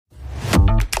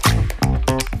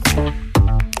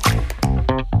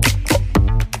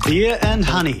Beer and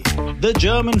Honey, the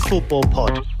German football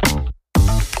pod.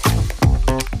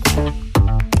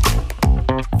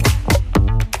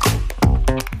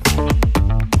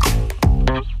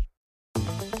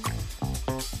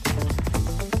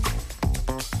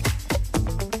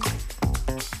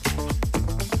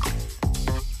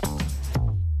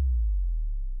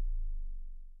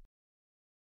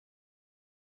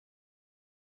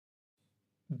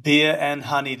 Beer and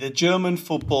Honey, the German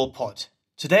football pod.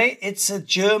 Today it's a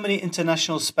Germany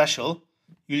international special.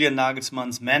 Julian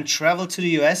Nagelsmann's men travel to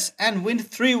the US and win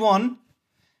 3-1.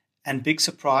 And big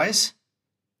surprise,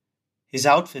 his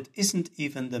outfit isn't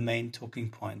even the main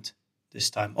talking point this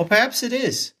time. Or perhaps it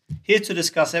is. Here to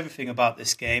discuss everything about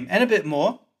this game and a bit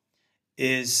more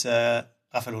is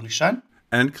Raphael Honigstein.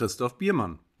 And Christoph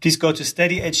Biermann. Please go to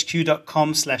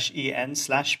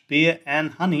steadyhq.com/en/beer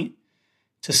and honey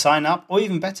to sign up, or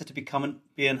even better, to become a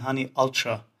Beer and Honey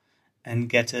Ultra and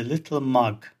get a little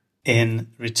mug in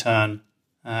return.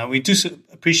 We do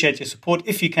appreciate your support.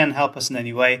 If you can help us in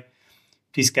any way,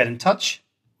 please get in touch.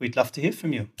 We'd love to hear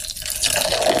from you.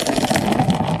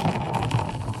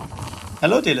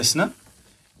 Hello, dear listener.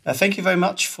 Thank you very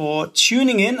much for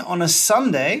tuning in on a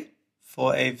Sunday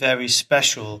for a very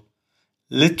special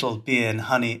little Beer and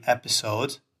Honey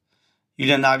episode.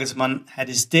 Julian Nagelsmann had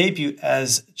his debut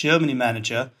as Germany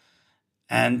manager,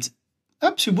 and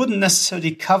perhaps we wouldn't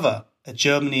necessarily cover a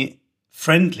Germany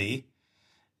friendly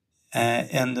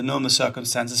in the normal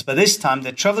circumstances, but this time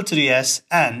they traveled to the US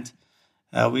and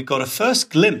we got a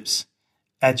first glimpse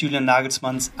at Julian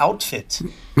Nagelsmann's outfit,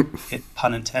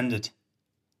 pun intended.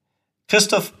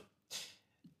 Christoph,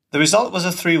 the result was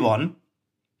a 3-1.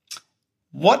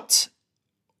 What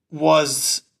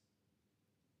was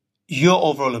your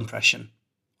overall impression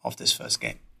of this first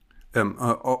game?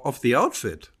 Of the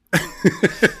outfit.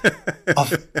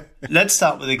 Let's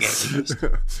start with the game first.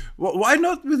 Why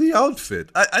not with the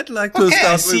outfit? I'd like to start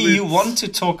I with see you want to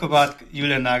talk about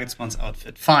Julian Nagelsmann's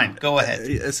outfit. Fine, go ahead.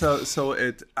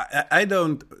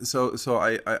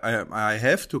 I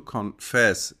have to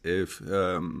confess if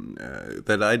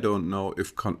that I don't know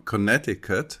if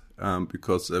Connecticut,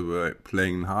 because they were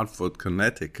playing in Hartford,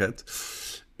 Connecticut,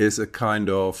 is a kind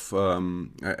of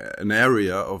an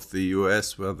area of the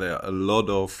US where there are a lot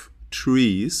of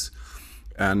trees,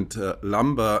 and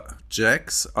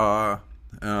lumberjacks are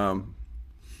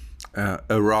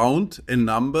around in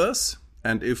numbers.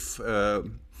 And if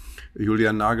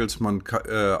Julian Nagelsmann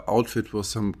outfit was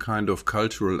some kind of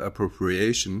cultural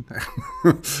appropriation,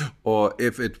 or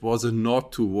if it was a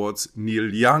nod towards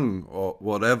Neil Young or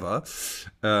whatever,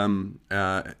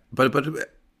 but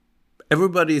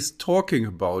everybody is talking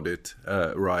about it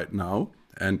right now,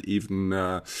 and even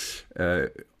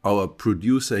our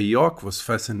producer York was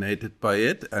fascinated by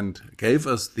it and gave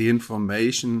us the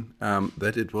information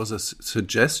that it was a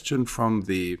suggestion from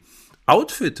the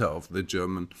outfitter of the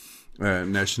German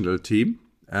national team,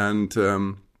 and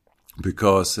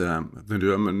because the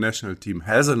German national team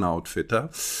has an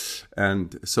outfitter,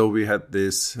 and so we had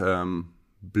this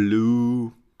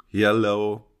blue,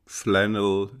 yellow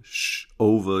flannel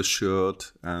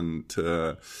overshirt, and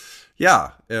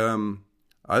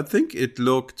I think it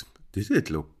looked. Did it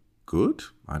look good?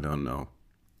 I don't know.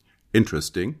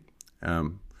 Interesting.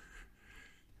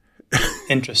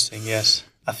 Interesting, yes.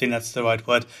 I think that's the right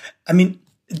word. I mean,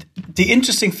 the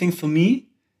interesting thing for me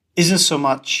isn't so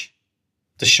much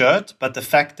the shirt, but the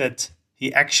fact that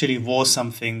he actually wore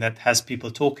something that has people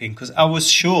talking. Because I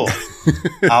was sure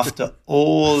after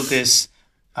all this,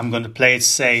 I'm going to play it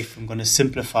safe, I'm going to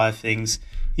simplify things,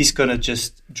 he's going to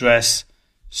just dress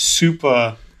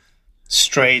super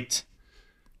straight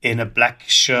in a black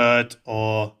shirt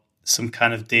or some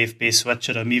kind of DFB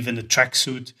sweatshirt or even a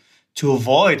tracksuit to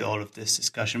avoid all of this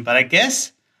discussion. But I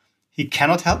guess he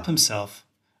cannot help himself.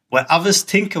 Where others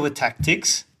tinker with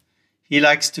tactics, he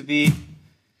likes to be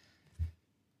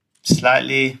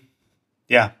slightly,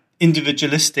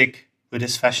 individualistic with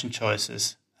his fashion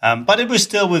choices. But it was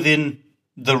still within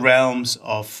the realms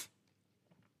of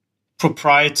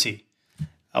propriety,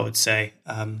 I would say.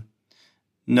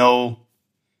 No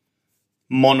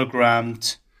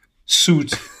monogrammed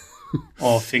suit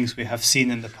or things we have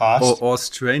seen in the past. Or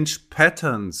strange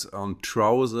patterns on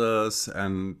trousers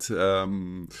and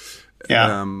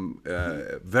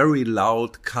very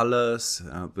loud colors.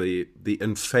 The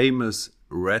infamous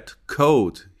red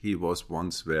coat he was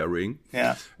once wearing.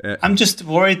 Yeah. I'm just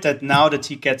worried that now that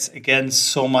he gets, again,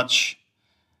 so much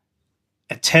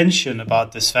attention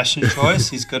about this fashion choice,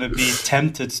 he's going to be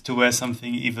tempted to wear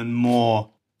something even more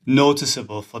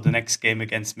noticeable for the next game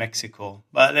against Mexico.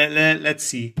 But let's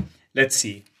see.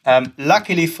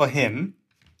 Luckily for him,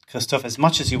 Christoph, as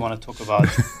much as you want to talk about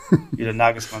Julian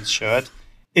Nagelsmann's shirt,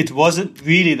 it wasn't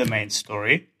really the main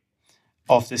story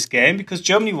of this game because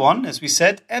Germany won, as we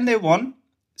said, and they won,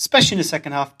 especially in the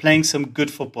second half, playing some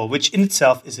good football, which in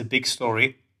itself is a big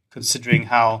story, considering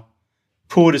how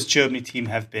poor this Germany team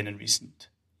have been in recent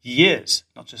years,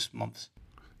 not just months.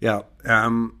 Yeah,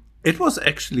 it was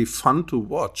actually fun to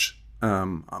watch,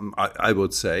 I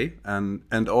would say,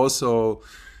 and also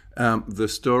the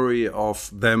story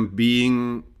of them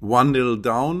being 1-0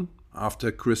 down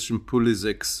after Christian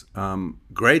Pulisic's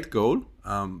great goal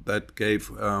that gave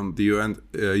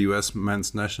the US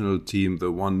men's national team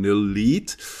the 1-0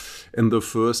 lead in the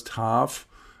first half.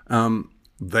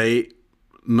 They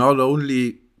not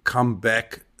only come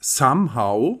back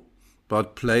somehow,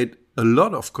 but played a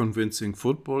lot of convincing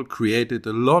football, created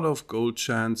a lot of goal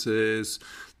chances,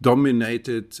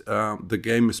 dominated the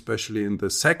game, especially in the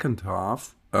second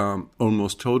half,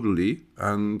 almost totally.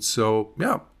 And so,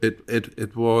 yeah,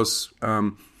 it was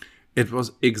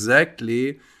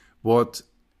exactly what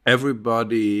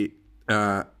everybody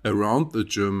around the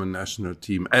German national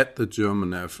team at the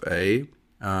German FA.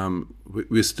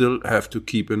 We still have to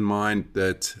keep in mind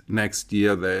that next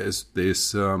year there is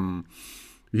this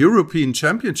European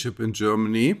Championship in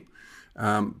Germany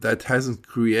that hasn't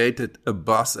created a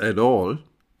buzz at all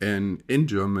in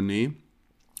Germany.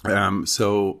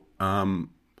 So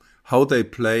how they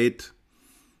played,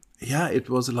 yeah, it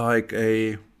was like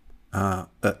an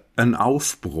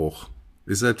Aufbruch.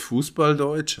 Is that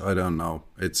Fußballdeutsch? I don't know.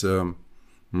 It's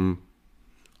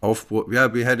Aufbruch. Yeah,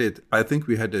 we had it. I think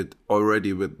we had it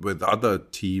already with other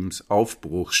teams.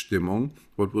 Aufbruchstimmung.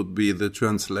 What would be the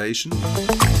translation?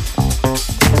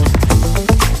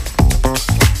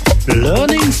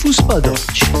 Learning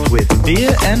Fußballdeutsch with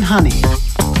beer and honey.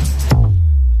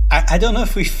 I don't know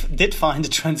if we did find a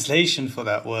translation for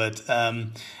that word.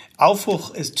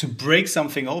 Aufbruch is to break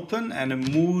something open, and a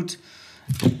mood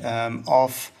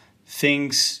of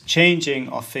things changing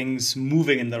or things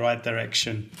moving in the right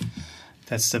direction.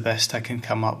 That's the best I can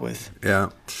come up with. Yeah.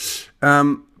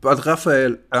 But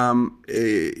Raphael,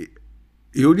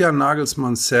 Julian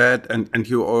Nagelsmann said, and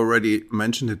you already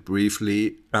mentioned it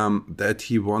briefly, that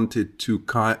he wanted to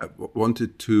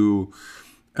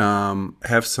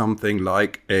have something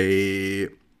like a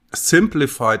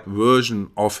simplified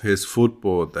version of his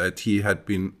football that he had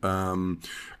been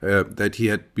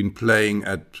playing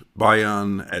at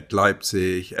Bayern, at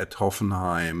Leipzig, at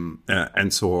Hoffenheim,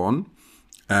 and so on.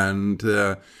 And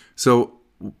so,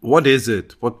 what is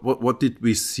it? What did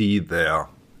we see there?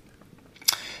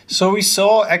 So we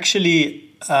saw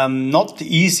actually not the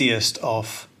easiest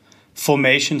of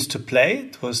formations to play.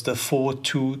 It was the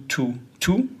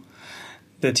 4-2-2-2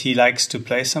 that he likes to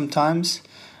play sometimes,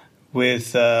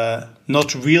 with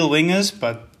not real wingers,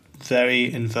 but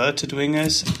very inverted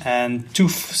wingers, and two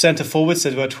center forwards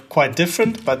that were quite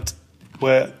different, but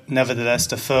were nevertheless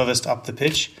the furthest up the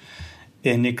pitch,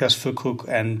 in Niklas Füllkrug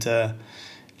and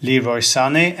Leroy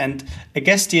Sané. And I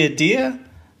guess the idea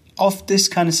of this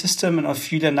kind of system and of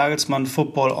Julian Nagelsmann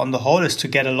football on the whole is to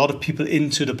get a lot of people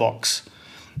into the box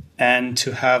and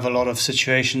to have a lot of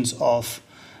situations of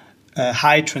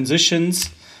high transitions,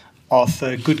 of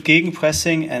good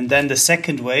gegenpressing, and then the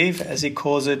second wave, as he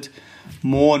calls it,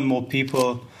 more and more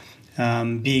people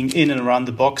being in and around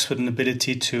the box with an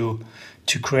ability to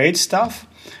create stuff.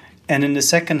 And in the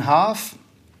second half,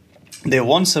 they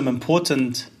won some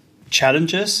important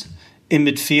challenges in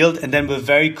midfield, and then were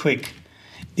very quick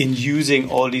in using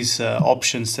all these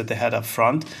options that they had up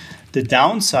front. The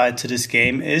downside to this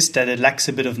game is that it lacks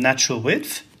a bit of natural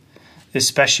width,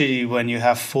 especially when you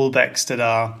have fullbacks that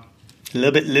are a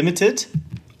little bit limited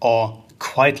or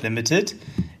quite limited.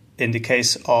 In the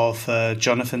case of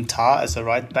Jonathan Tah as a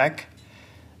right back,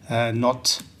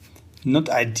 not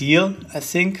ideal, I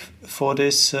think, for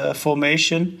this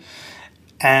formation.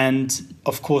 And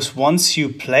of course, once you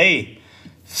play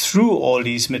through all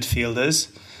these midfielders,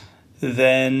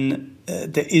 then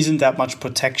there isn't that much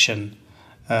protection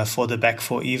for the back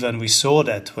four either. And we saw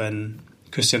that when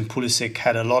Christian Pulisic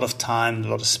had a lot of time, a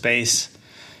lot of space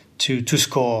to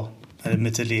score,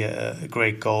 admittedly a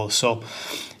great goal. So,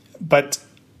 but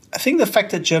I think the fact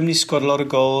that Germany scored a lot of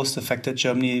goals, the fact that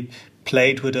Germany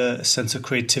played with a sense of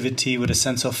creativity, with a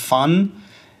sense of fun,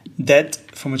 that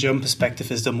from a German perspective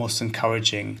is the most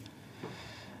encouraging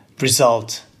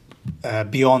result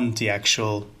beyond the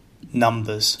actual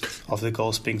numbers of the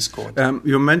goals being scored.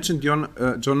 You mentioned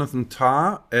Jonathan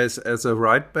Tah as a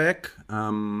right back.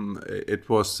 It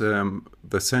was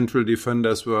the central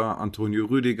defenders were Antonio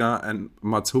Rüdiger and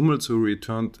Mats Hummels, who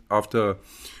returned after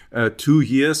 2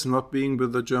 years not being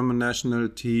with the German national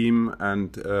team,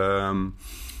 and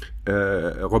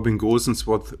Robin Gosens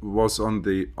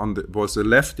was a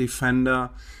left defender.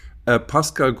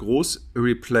 Pascal Groß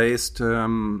replaced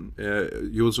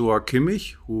Joshua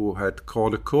Kimmich, who had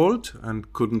caught a cold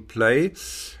and couldn't play.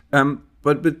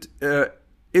 But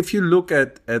if you look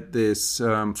at this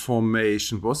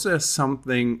formation, was there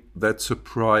something that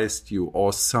surprised you,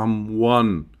 or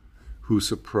someone who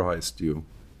surprised you?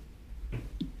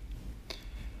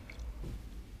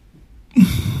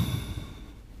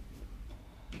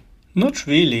 Not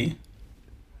really.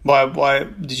 Why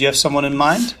did you have someone in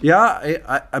mind? Yeah,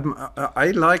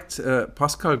 I liked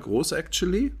Pascal Groß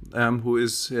actually, who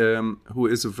is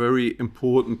a very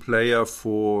important player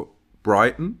for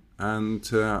Brighton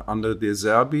and under De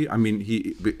Zerbi. I mean,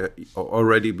 he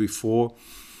already before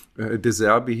De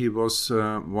Zerbi, he was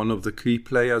one of the key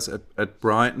players at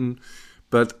Brighton.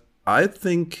 But I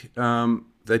think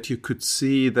that you could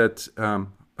see that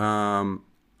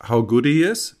how good he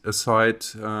is, aside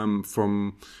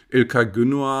from Ilkay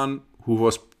Gündoğan, who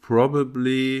was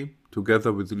probably,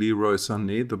 together with Leroy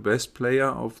Sané, the best player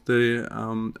of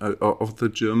the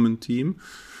German team.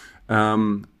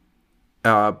 But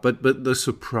the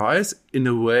surprise, in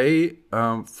a way,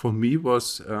 for me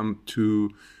was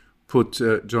to put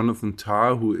Jonathan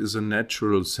Tah, who is a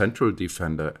natural central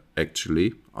defender,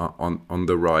 actually, on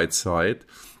the right side.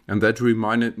 And that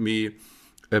reminded me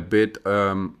a bit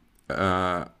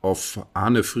of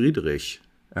Arne Friedrich,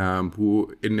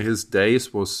 who in his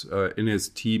days was in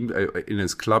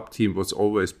his club team was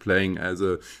always playing as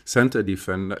a central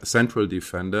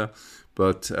defender,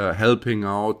 but helping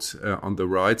out on the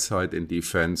right side in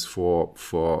defense for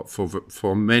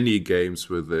many games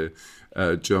with the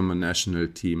German national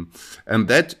team. And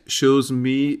that shows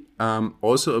me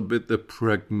also a bit the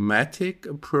pragmatic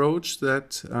approach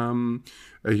that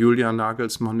Julian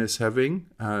Nagelsmann is having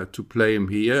to play him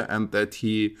here, and that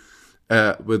he,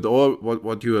 with all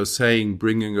what you are saying,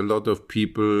 bringing a lot of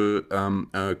people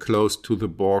close to the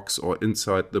box or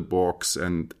inside the box,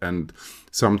 and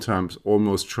sometimes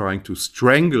almost trying to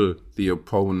strangle the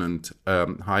opponent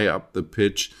high up the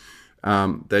pitch,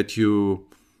 that you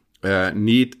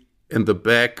need in the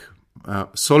back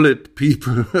solid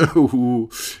people who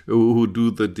do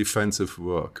the defensive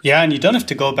work. Yeah, and you don't have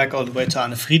to go back all the way to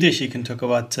Arne Friedrich. You can talk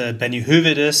about Benny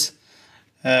Hövedes,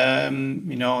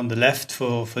 on the left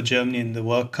for Germany in the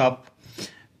World Cup.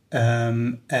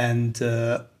 And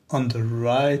on the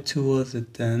right, who was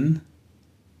it then?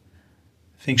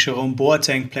 I think Jerome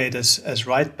Boateng played as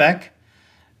right back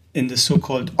in the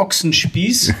so-called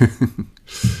Ochsenspieß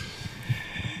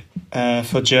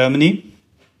for Germany.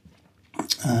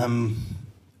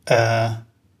 A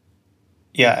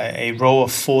row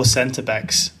of 4 centre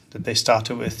backs that they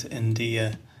started with in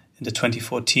the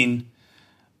 2014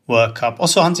 World Cup.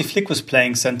 Also, Hansi Flick was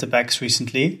playing centre backs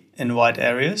recently in wide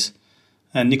areas,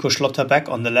 and Nico Schlotterbeck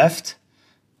on the left,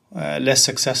 less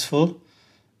successful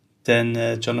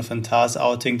than Jonathan Tah's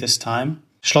outing this time.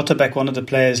 Schlotterbeck, one of the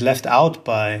players left out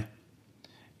by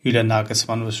Julian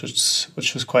Nagelsmann,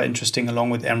 which was quite interesting, along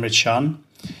with Emre Can.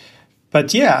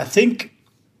 But yeah, I think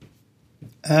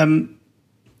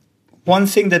one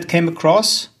thing that came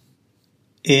across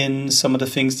in some of the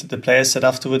things that the players said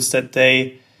afterwards, that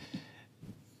they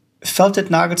felt that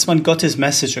Nagelsmann got his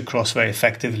message across very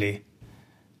effectively.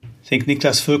 I think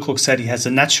Niklas Füllkrug said he has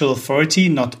a natural authority,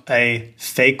 not a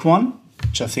fake one,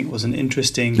 which I think was an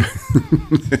interesting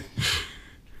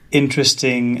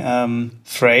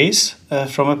phrase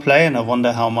from a player, and I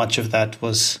wonder how much of that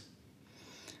was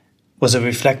a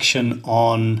reflection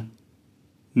on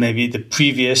maybe the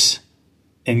previous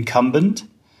incumbent.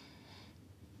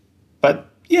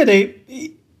 But yeah, they,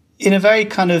 in a very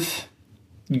kind of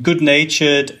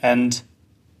good-natured and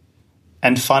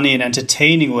funny and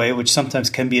entertaining way, which sometimes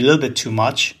can be a little bit too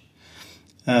much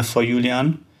for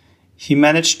Julian, he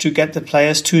managed to get the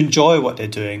players to enjoy what they're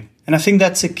doing. And I think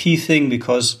that's a key thing,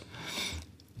 because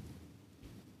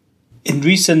in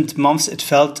recent months it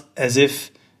felt as if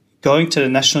going to the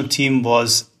national team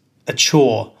was a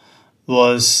chore,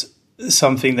 was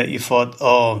something that you thought,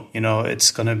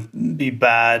 it's going to be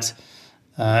bad.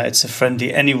 It's a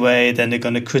friendly anyway. Then they're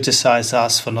going to criticize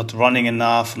us for not running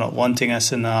enough, not wanting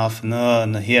us enough. No,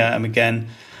 and here I am again.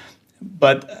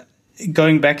 But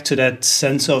going back to that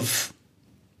sense of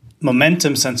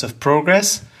momentum, sense of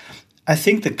progress, I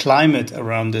think the climate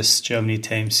around this Germany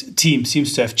team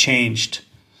seems to have changed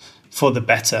for the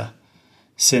better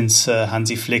since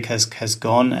Hansi Flick has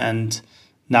gone, and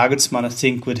Nagelsmann, I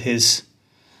think, with his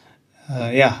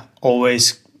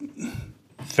always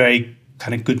very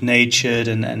kind of good-natured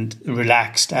and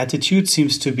relaxed attitude,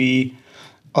 seems to be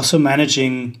also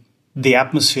managing the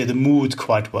atmosphere, the mood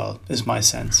quite well, is my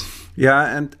sense.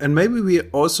 Yeah, and maybe we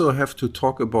also have to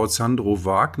talk about Sandro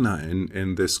Wagner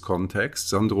in this context.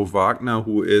 Sandro Wagner,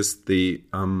 who is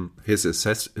his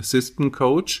assistant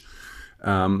coach,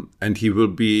 and he will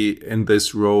be in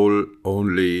this role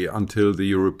only until the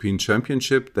European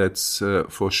Championship. That's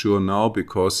for sure now,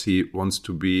 because he wants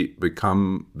to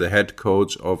become the head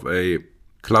coach of a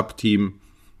club team,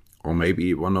 or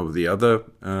maybe one of the other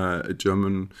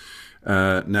German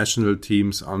national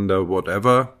teams under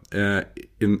whatever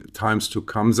in times to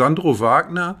come. Sandro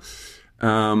Wagner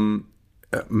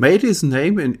made his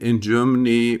name in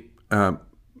Germany,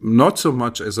 not so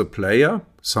much as a player,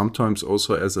 sometimes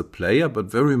also as a player, but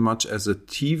very much as a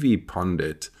TV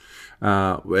pundit,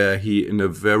 where he, in a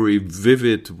very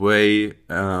vivid way,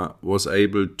 was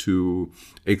able to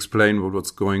explain what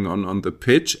was going on the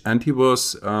pitch. And he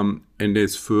was in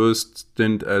his first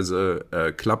stint as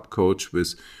a club coach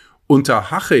with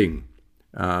Unterhaching,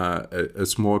 a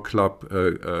small club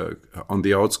on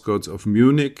the outskirts of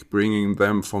Munich, bringing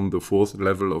them from the fourth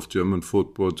level of German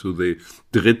football to the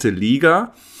Dritte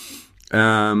Liga.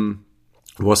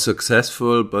 Was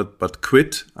successful, but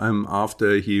quit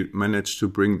after he managed to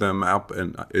bring them up,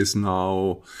 and is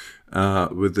now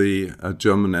with the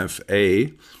German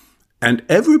FA. And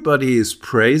everybody is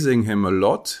praising him a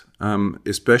lot,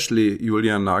 especially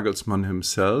Julian Nagelsmann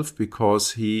himself,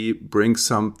 because he brings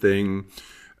something.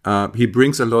 He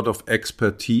brings a lot of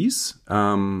expertise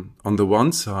on the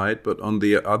one side, but on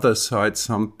the other side,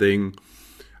 something,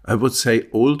 I would say,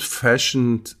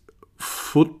 old-fashioned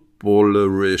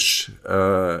footballerish,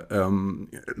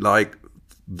 like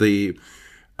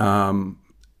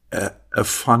a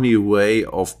funny way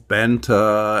of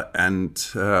banter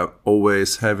and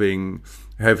always having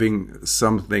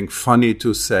something funny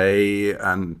to say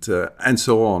and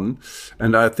so on.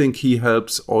 And I think he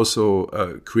helps also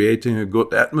creating a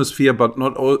good atmosphere, but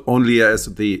not only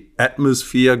as the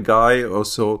atmosphere guy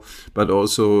also, but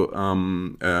also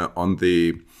on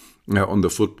the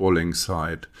footballing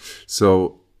side.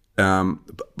 So,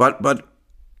 but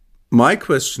my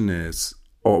question is,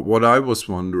 or what I was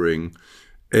wondering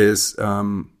is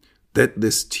that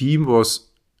this team was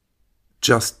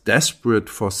just desperate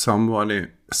for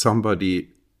somebody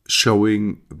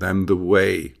showing them the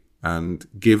way and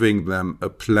giving them a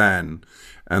plan.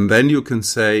 And then you can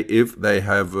say, if they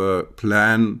have a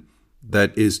plan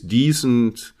that is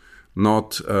decent,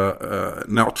 not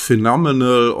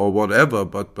phenomenal or whatever,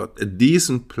 but a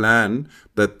decent plan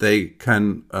that they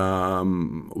can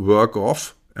work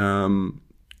off, then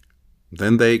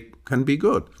they can be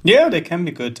good. Yeah, they can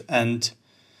be good. And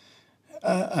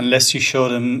unless you show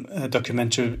them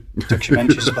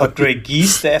documentaries about Greg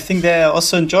Geese, I think they're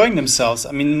also enjoying themselves.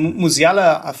 I mean,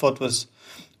 Musiala, I thought was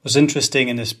interesting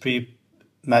in his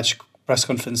pre-match press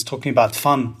conference, talking about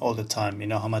fun all the time. You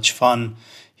know, how much fun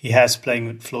he has playing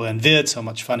with Florian Wirtz, how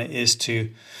much fun it is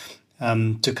to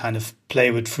kind of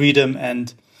play with freedom.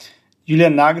 And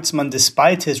Julian Nagelsmann,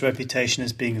 despite his reputation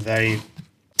as being a very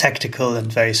tactical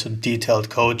and very sort of detailed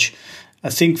coach, I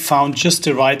think found just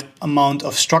the right amount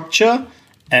of structure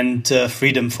and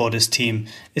freedom for this team,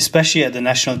 especially at the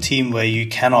national team, where you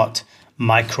cannot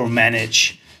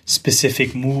micromanage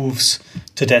specific moves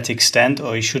to that extent,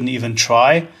 or you shouldn't even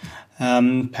try.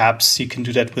 Perhaps you can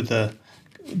do that with a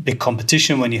big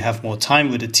competition when you have more time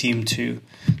with the team to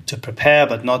prepare,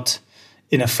 but not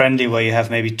in a friendly where you have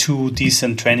maybe 2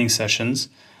 decent training sessions.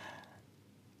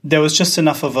 There was just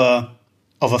enough of a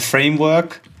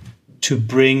framework to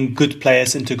bring good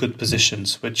players into good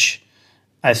positions, which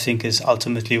I think is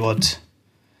ultimately what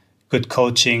good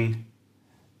coaching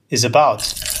is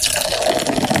about.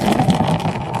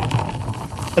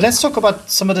 But let's talk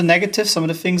about some of the negatives, some of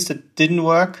the things that didn't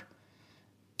work.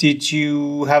 Did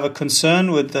you have a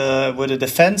concern with the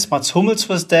defense? Mats Hummels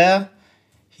was there.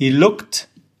 He looked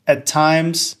at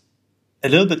times a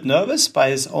little bit nervous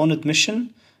by his own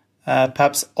admission.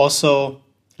 Perhaps also,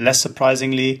 less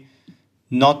surprisingly,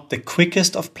 not the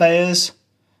quickest of players.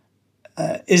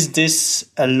 Is this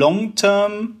a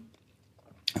long-term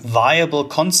viable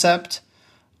concept,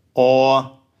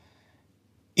 or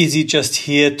is he just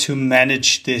here to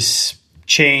manage this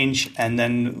change, and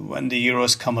then when the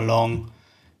Euros come along,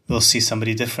 we'll see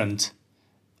somebody different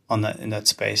in that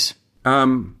space?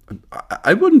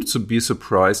 I wouldn't be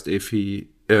surprised if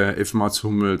Mats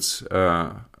Hummels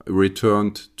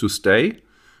returned to stay.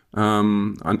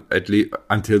 At least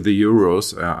until the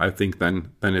Euros. I think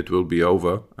then it will be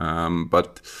over.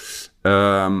 But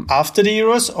after the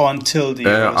Euros or until the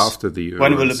Euros? After the Euros.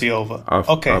 When will it be over?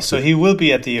 Okay, so he will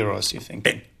be at the Euros, you think?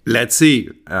 Let's see.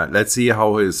 Let's see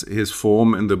how his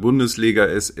form in the Bundesliga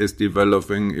is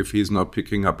developing, if he's not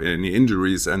picking up any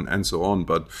injuries and so on.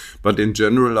 But in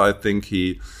general, I think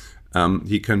he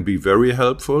he can be very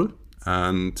helpful.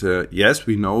 And yes,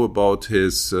 we know about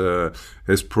his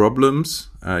problems.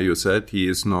 You said he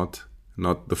is not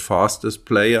the fastest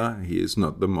player. He is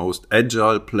not the most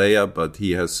agile player, but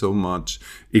he has so much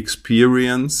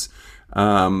experience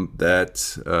that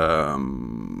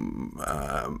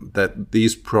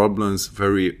these problems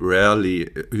very rarely,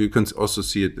 you can also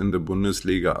see it in the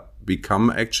Bundesliga,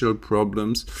 become actual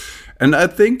problems. And I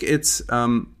think it's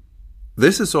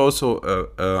this is also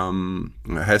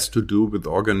has to do with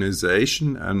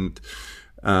organization, and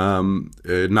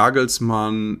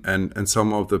Nagelsmann and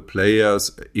some of the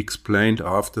players explained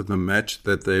after the match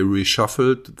that they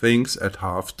reshuffled things at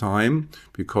halftime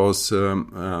because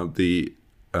the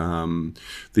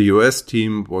US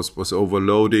team was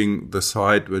overloading the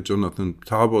side where Jonathan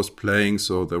Tah was playing,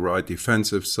 so the right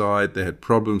defensive side. They had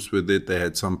problems with it. They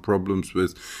had some problems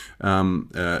with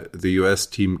the US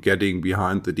team getting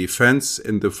behind the defense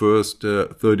in the first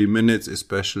 30 minutes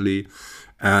especially.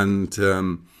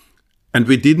 And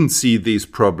we didn't see these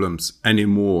problems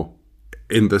anymore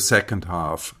in the second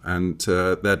half. And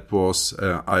that was,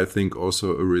 I think,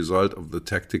 also a result of the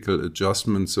tactical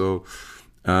adjustment. So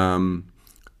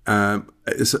I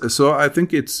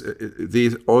think it's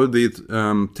all these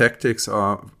tactics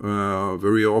are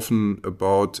very often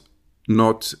about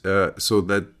not so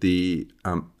that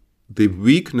the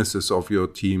weaknesses of your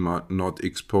team are not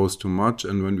exposed too much.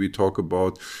 And when we talk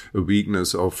about a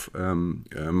weakness of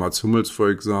Mats Hummels, for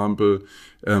example,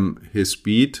 his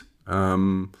speed,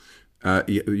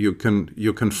 you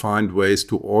can find ways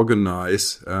to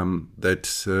organize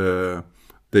that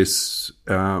this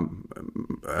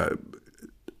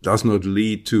does not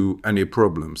lead to any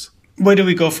problems. Where do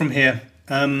we go from here?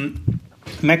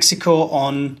 Mexico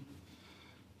on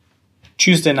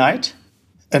Tuesday night.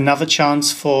 Another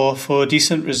chance for a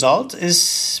decent result.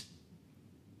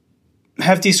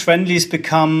 Have these friendlies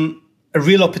become a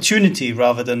real opportunity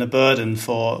rather than a burden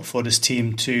for this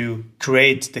team to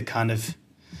create the kind of,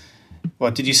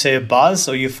 what did you say, a buzz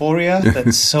or euphoria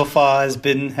that so far has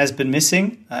been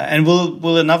missing? And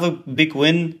will another big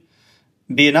win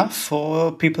be enough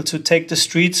for people to take the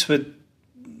streets with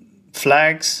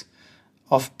flags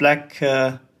of black,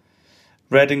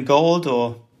 red and gold,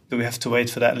 or do we have to wait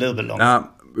for that a little bit longer?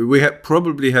 We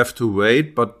probably have to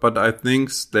wait, but I think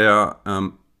there.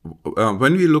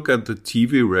 When we look at the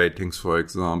TV ratings, for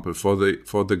example, for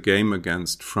the game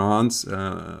against France,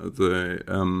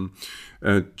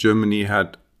 Germany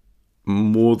had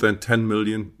more than 10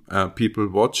 million people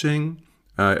watching.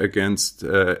 Against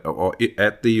or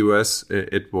at the US,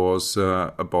 it was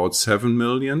about 7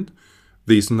 million.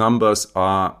 These numbers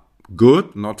are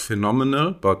good, not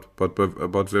phenomenal,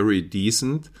 but very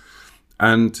decent.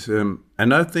 And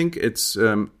I think it's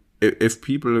if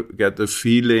people get the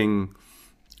feeling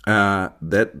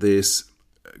that these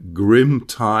grim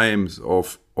times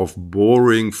of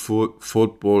boring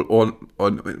football, or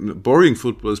boring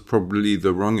football is probably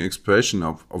the wrong expression,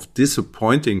 of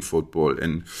disappointing football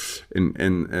in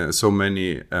so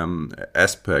many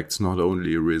aspects, not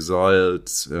only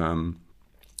results,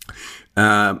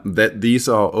 that these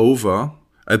are over.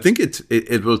 I think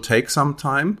it will take some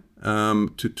time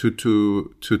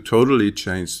to totally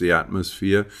change the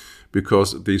atmosphere,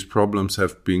 because these problems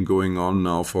have been going on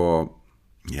now for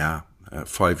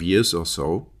 5 years or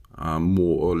so.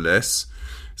 More or less,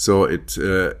 so it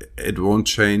won't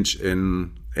change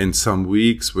in some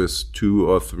weeks with 2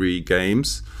 or 3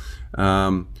 games,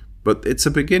 but it's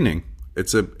a beginning.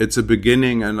 It's a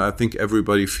beginning, and I think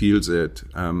everybody feels it.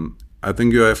 I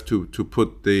think you have to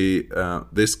put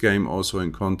this game also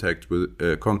in context with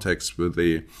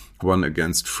the one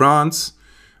against France,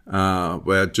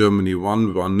 where Germany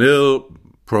won 1-0.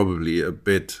 Probably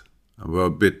were a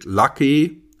bit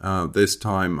lucky this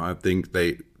time. I think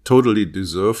they totally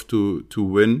deserve to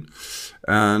win,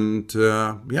 and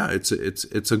it's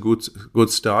a good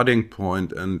starting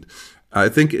point. And I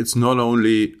think it's not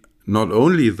only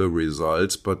the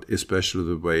results, but especially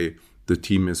the way the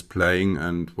team is playing,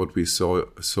 and what we saw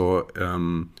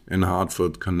in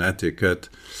Hartford, Connecticut,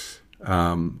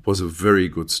 was a very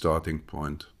good starting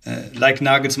point. Like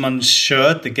Nagelsmann's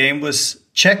shirt, the game was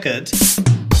checkered,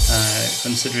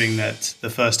 considering that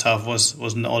the first half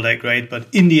wasn't all that great, but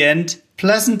in the end,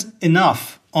 pleasant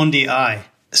enough on the eye.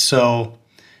 So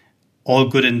all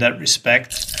good in that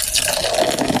respect.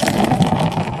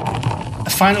 A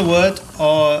final word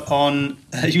on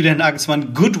Julian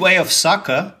Nagelsmann. Good way of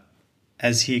soccer,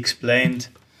 as he explained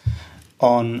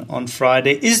on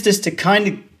Friday. Is this the kind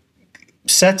of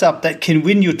setup that can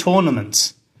win you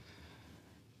tournaments?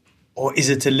 Or is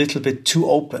it a little bit too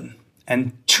open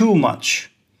and too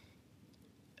much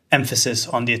emphasis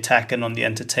on the attack and on the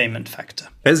entertainment factor.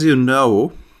 As you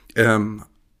know,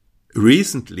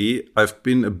 recently I've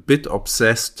been a bit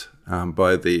obsessed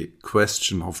by the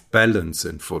question of balance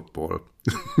in football.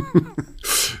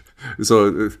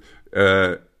 So,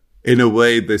 in a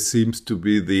way, there seems to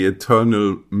be the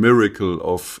eternal miracle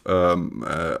of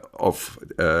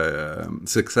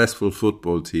successful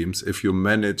football teams if you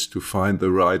manage to find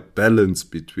the right balance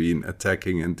between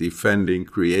attacking and defending,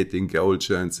 creating goal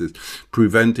chances,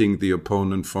 preventing the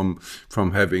opponent from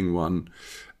having one.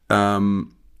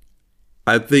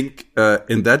 I think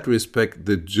in that respect,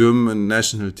 the German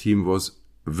national team was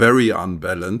very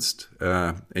unbalanced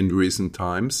in recent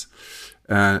times,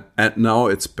 and now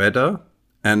it's better.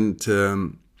 And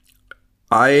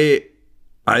I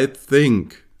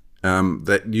think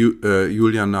that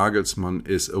Julian Nagelsmann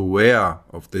is aware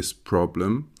of this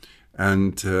problem,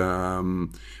 and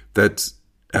that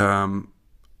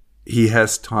he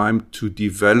has time to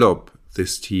develop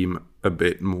this team a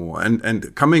bit more.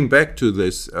 And coming back to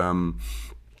this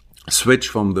switch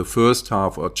from the first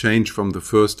half, or change from the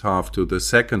first half to the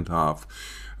second half,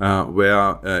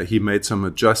 where he made some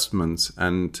adjustments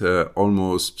and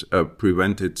almost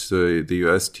prevented the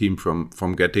US team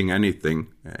from getting anything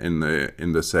in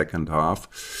the second half.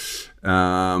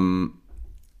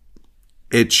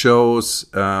 It shows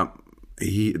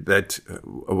that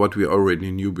what we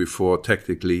already knew before.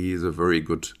 Tactically, he's a very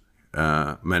good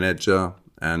manager,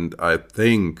 and I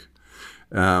think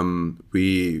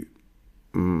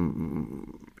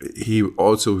he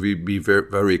also will be very,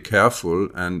 very careful,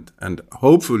 and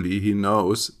hopefully he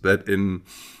knows that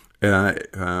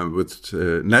with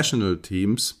national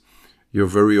teams, you're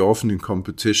very often in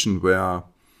competition where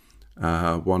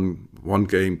one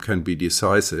game can be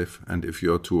decisive, and if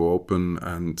you're too open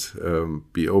and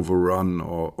be overrun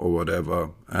or whatever,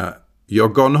 you're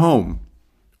gone home.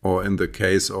 Or in the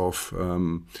case of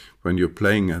when you're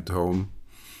playing at home,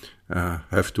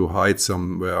 have to hide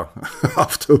somewhere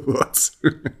afterwards.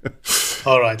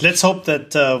 All right, let's hope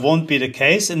that won't be the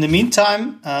case. In the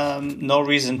meantime, no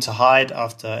reason to hide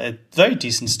after a very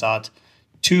decent start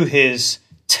to his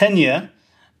tenure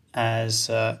as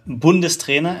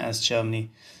Bundestrainer, as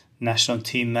Germany national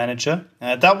team manager.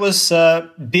 That was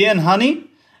Beer and Honey.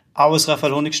 I was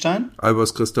Raphael Honigstein. I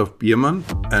was Christoph Biermann,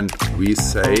 and we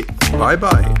say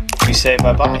bye-bye. We say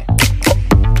bye-bye.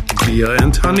 Beer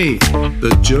and Honey,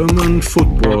 the German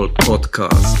football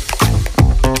podcast.